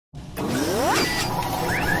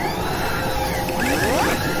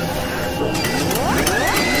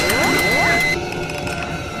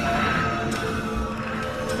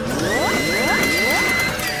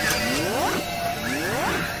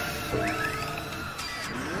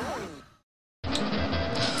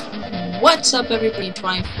What's up everybody,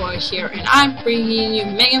 24 here, and I'm bringing you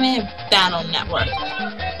Megaman Battle Network.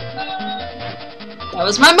 That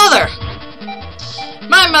was my mother!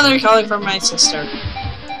 My mother calling for my sister.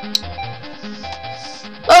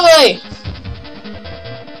 Lovely!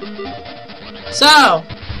 So,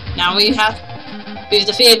 now we've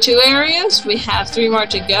defeated 2 areas, we have 3 more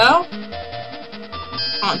to go.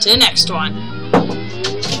 On to the next one.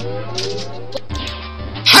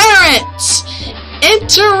 Parents!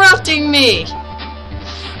 Interrupting me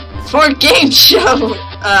for game show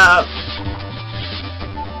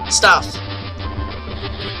stuff.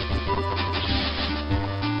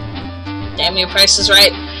 Damn, your price is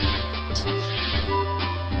right.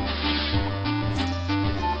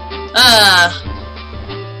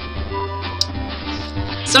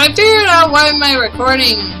 So I figured out why my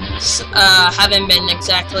recordings haven't been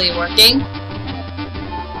exactly working.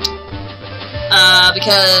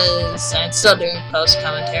 Because I'm still doing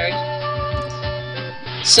post-commentary.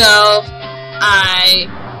 So, I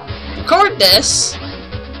record this,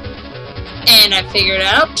 and I figured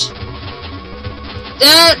out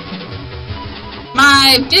that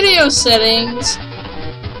my video settings,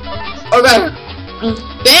 or better,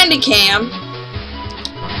 Bandicam,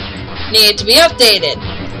 needed to be updated.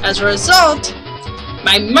 As a result,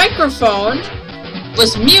 my microphone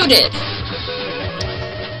was muted.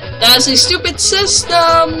 That's a stupid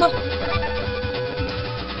system!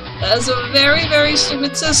 That's a very, very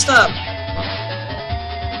stupid system.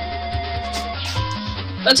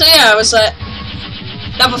 But so yeah, I was like...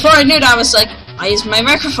 Now before I knew it, I was like, why is my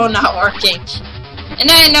microphone not working? And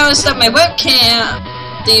then I noticed that my webcam,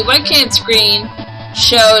 the webcam screen,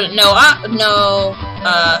 showed no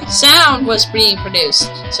sound was being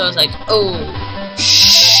produced. So I was like, oh,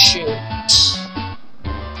 shoot.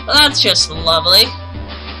 Well, that's just lovely.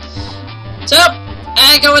 So,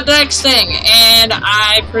 I go with the next thing, and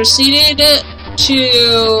I proceeded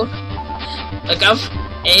to look up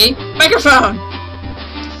a microphone.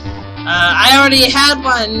 I already had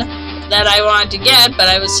one that I wanted to get, but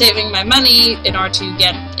I was saving my money in order to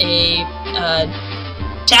get a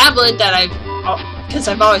tablet that because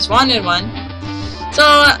I've always wanted one. So,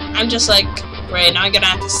 I'm just like, great, now I'm gonna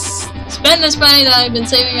have to spend this money that I've been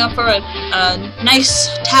saving up for a nice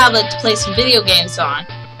tablet to play some video games on.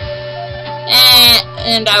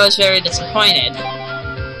 And I was very disappointed.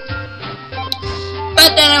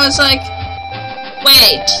 But then I was like,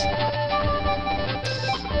 wait,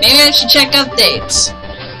 maybe I should check updates.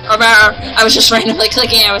 Or I was just randomly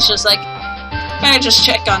clicking, I was just like, maybe I just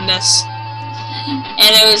check on this.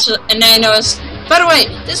 And then I noticed, by the way,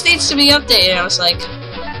 this needs to be updated. I was like,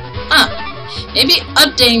 huh, maybe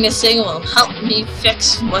updating this thing will help me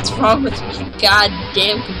fix what's wrong with my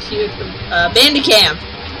goddamn computer, Bandicam.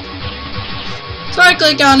 So I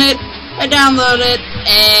click on it, I download it,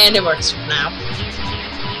 and it works now.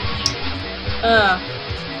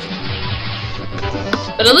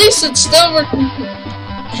 But at least it's still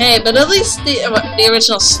hey, but at least the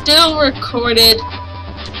original still recorded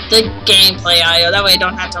the gameplay audio. That way I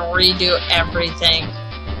don't have to redo everything.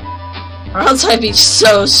 Or else I'd be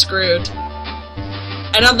so screwed.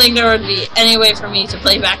 I don't think there would be any way for me to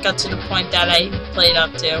play back up to the point that I played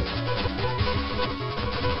up to.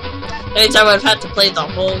 That means I would have had to play the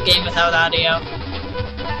whole game without audio.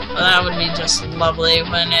 Well, that would be just lovely,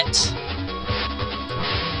 wouldn't it?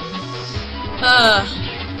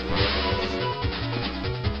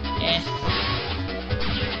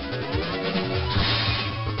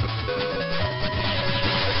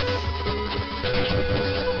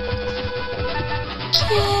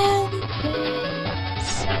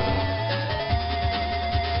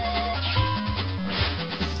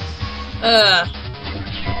 Yeah.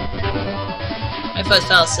 My foot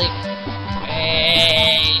fell asleep.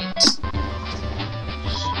 Great.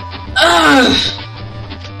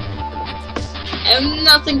 I have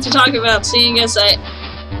nothing to talk about, seeing as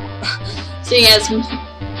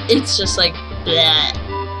it's just like bleh.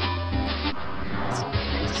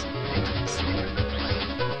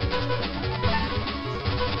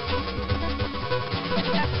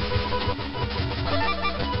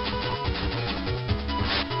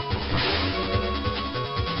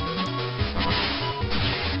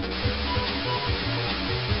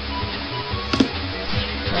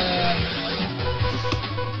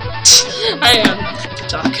 I have nothing to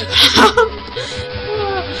talk about.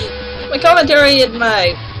 My commentary in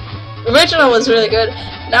my original was really good.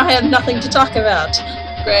 Now I have nothing to talk about.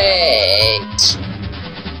 Great.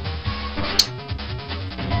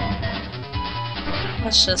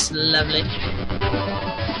 That's just lovely.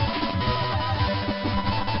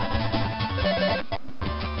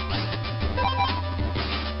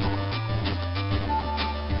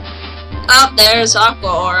 Oh, there's Aqua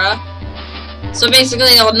Aura. So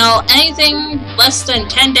basically, it'll null anything less than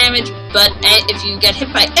 10 damage, but if you get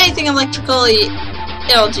hit by anything electrical,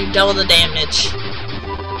 it'll do double the damage.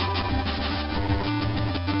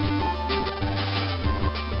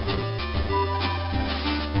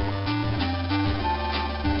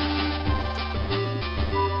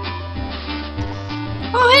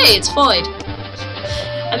 Oh hey, it's Floyd.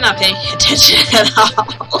 I'm not paying attention at all.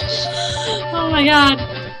 Oh my god.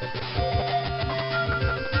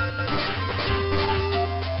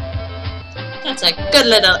 That's a good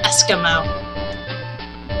little Eskimo.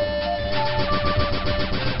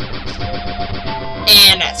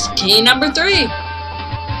 And that's key number 3.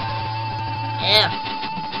 Yeah.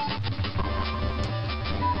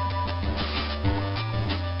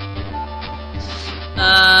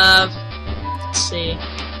 Let's see.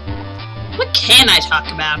 What can I talk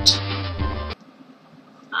about?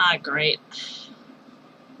 Ah, great.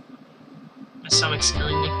 My stomach's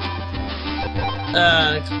killing me.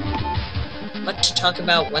 What to talk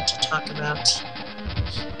about, what to talk about.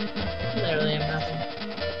 Literally have nothing.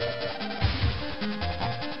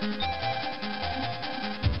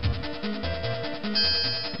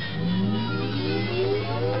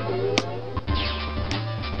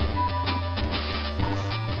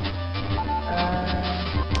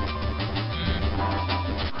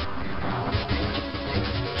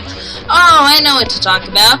 Oh, I know what to talk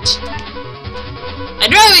about. My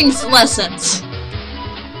driving lessons.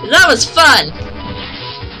 That was fun.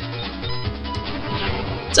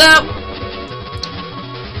 So,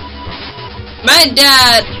 my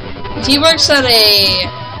dad, he works at a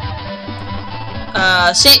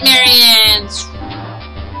St. Marian's,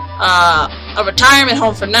 a retirement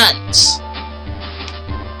home for nuns.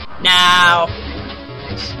 Now,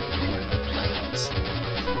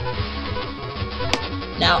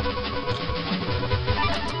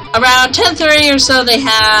 around 10:30 or so, they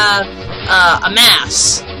have a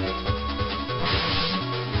mass.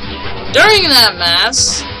 During that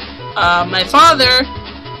mass, my father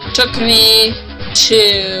took me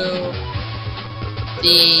to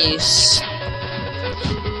his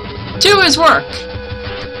work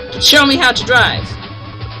to show me how to drive.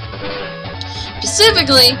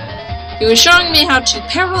 Specifically, he was showing me how to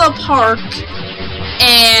parallel park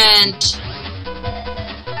and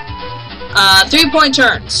 3-point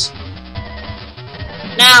turns.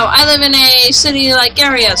 Now, I live in a city-like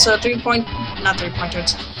area, so not 3-point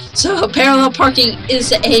turns. So parallel parking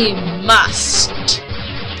is a must.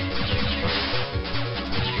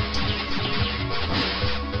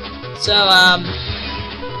 So,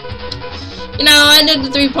 you know, I did the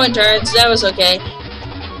 3-point turns, that was okay.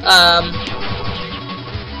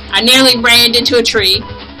 I nearly ran into a tree.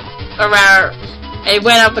 I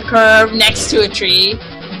went up a curve next to a tree,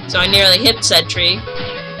 so I nearly hit said tree.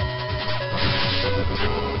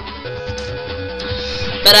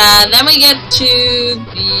 But then we get to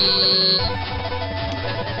the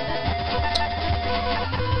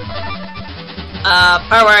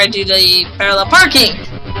part where I do the parallel parking,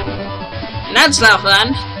 and that's no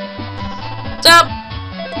fun. So,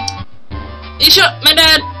 my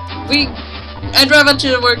dad, I drove up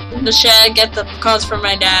to the shed, get the codes from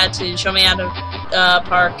my dad to show me how to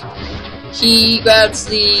park. He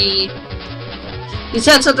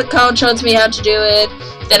sets up the code, shows me how to do it.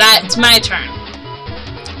 Then it's my turn.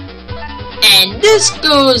 And this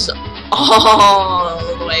goes all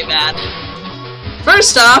the way bad.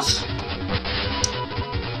 First off,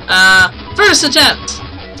 first attempt,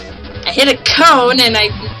 I hit a cone and I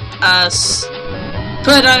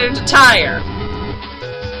put it under the tire.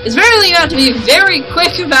 It's really you have to be very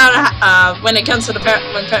quick about when it comes to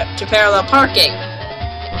parallel parking.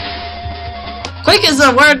 Quick is a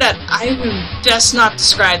word that I would best not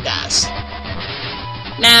describe as.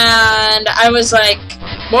 And I was like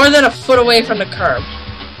more than a foot away from the curb.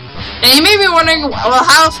 Now you may be wondering, well,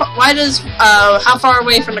 how far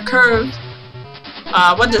away from the curb?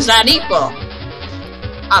 What does that equal?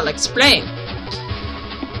 I'll explain.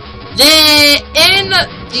 In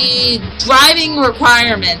the driving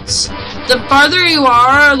requirements, the farther you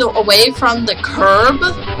are away from the curb,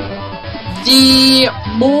 the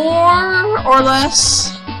more or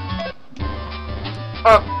less,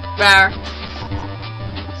 or rather,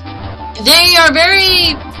 they are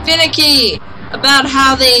very finicky about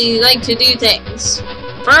how they like to do things.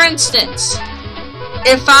 For instance,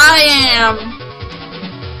 if I am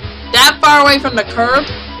that far away from the curb,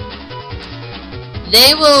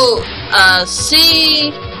 they will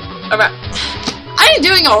see around. I'm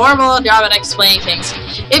doing a horrible job at explaining things.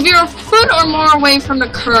 If you're a foot or more away from the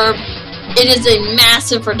curb, it is a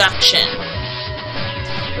massive reduction.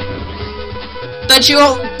 But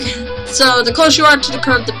So the closer you are to the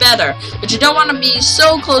curb, the better. But you don't want to be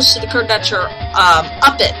so close to the curb that you're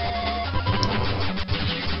up it.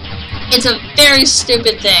 It's a very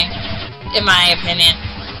stupid thing, in my opinion.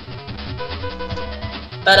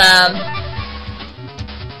 But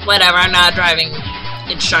whatever. I'm not a driving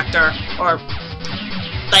instructor or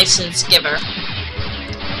license giver.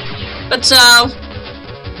 But so,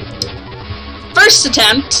 first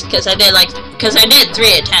attempt, because I did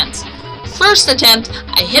 3 attempts. First attempt,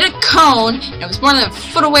 I hit a cone and it was more than a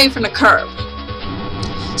foot away from the curb.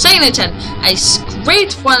 Second attempt, I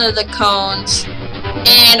scraped one of the cones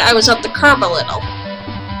and I was up the curb a little.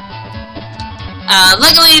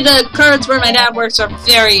 Luckily, the curbs where my dad works are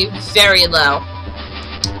very, very low.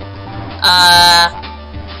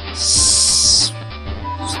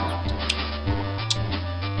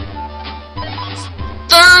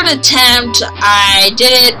 Third attempt, I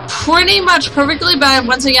did it pretty much perfectly, but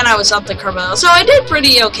once again I was up the curb a little. So I did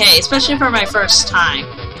pretty okay, especially for my first time.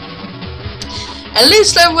 At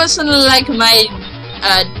least I wasn't like my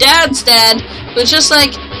dad's dad, who was just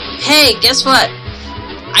like, hey, guess what?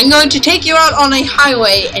 I'm going to take you out on a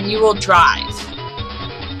highway and you will drive.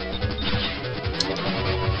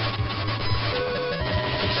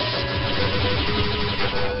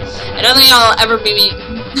 I don't think I'll ever be me.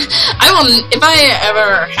 If I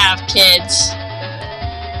ever have kids,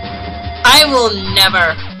 I will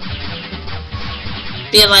never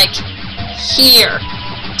be like, here,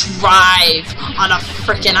 drive on a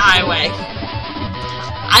frickin' highway.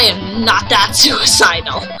 I am not that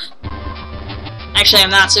suicidal. Actually, I'm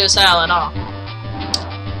not suicidal at all.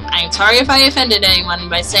 I'm sorry if I offended anyone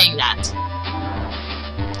by saying that.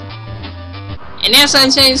 And yes,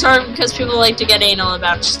 I'm saying sorry because people like to get anal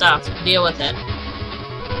about stuff. Deal with it.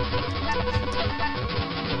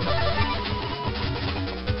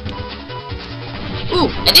 Ooh,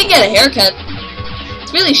 I did get a haircut.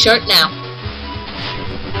 It's really short now.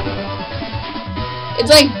 It's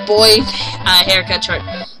like boy haircut short.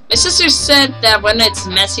 My sister said that when it's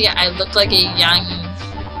messy, I look like a young...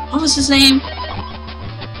 What was his name?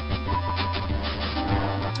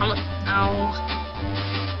 No.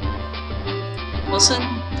 Wilson?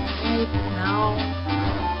 No.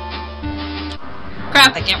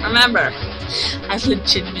 Crap, I can't remember. I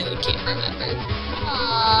legitimately can't remember.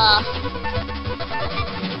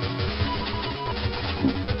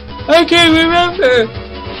 I can't remember.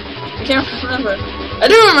 I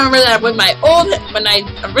do remember that with my when I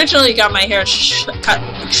originally got my hair cut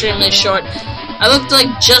extremely short, I looked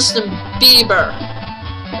like Justin Bieber.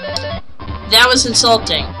 That was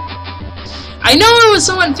insulting. I know it was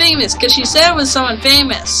someone famous, because she said it was someone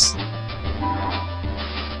famous.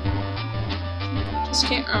 Just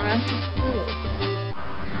can't remember who.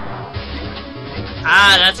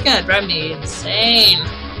 Ah, that's gonna drive me insane.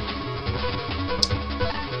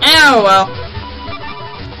 Oh well.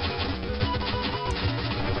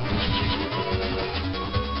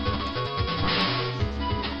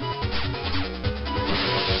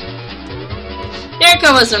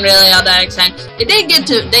 Haircut wasn't really all that exciting. They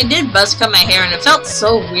did buzz cut my hair and it felt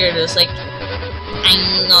so weird. It was like,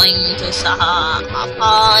 I'm going to stop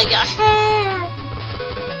all your hair.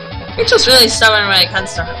 Rachel's really stubborn when it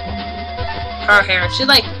comes to her hair. She's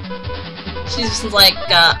like,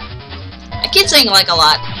 I keep saying like a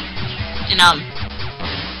lot. And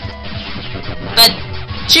but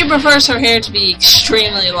she prefers her hair to be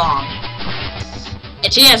extremely long.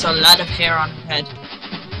 And she has a lot of hair on her head.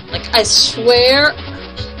 Like, I swear,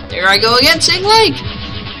 there I go again saying like,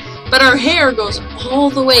 but her hair goes all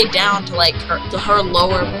the way down to like her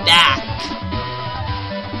lower back.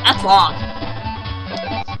 That's long.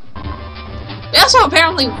 They also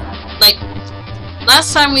apparently, like,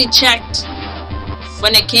 last time we checked,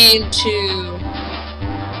 when it came to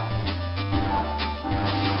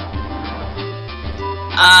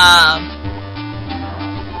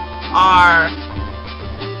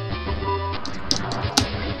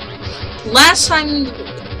last time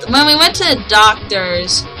when we went to the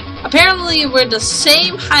doctors, apparently we're the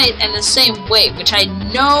same height and the same weight, which I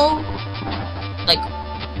know, like,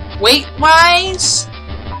 weight-wise,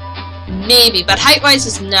 maybe, but height-wise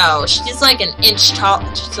is no. She's like an inch tall.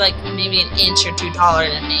 She's like maybe an inch or two taller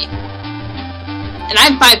than me, and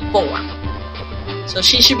I'm 5'4", so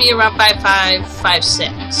she should be around 5'5",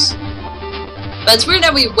 5'6". But it's weird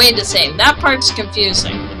that we weighed the same. That part's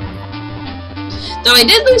confusing. Though I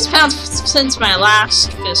did lose pounds since my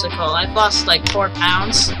last physical. I've lost like 4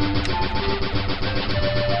 pounds.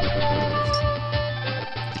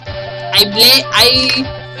 I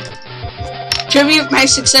attribute my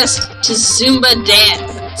success to Zumba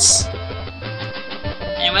dance.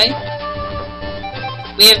 Anyway,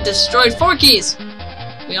 we have destroyed 4 keys.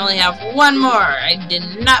 We only have one more. I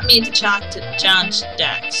did not mean to challenge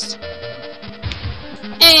Dex.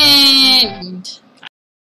 And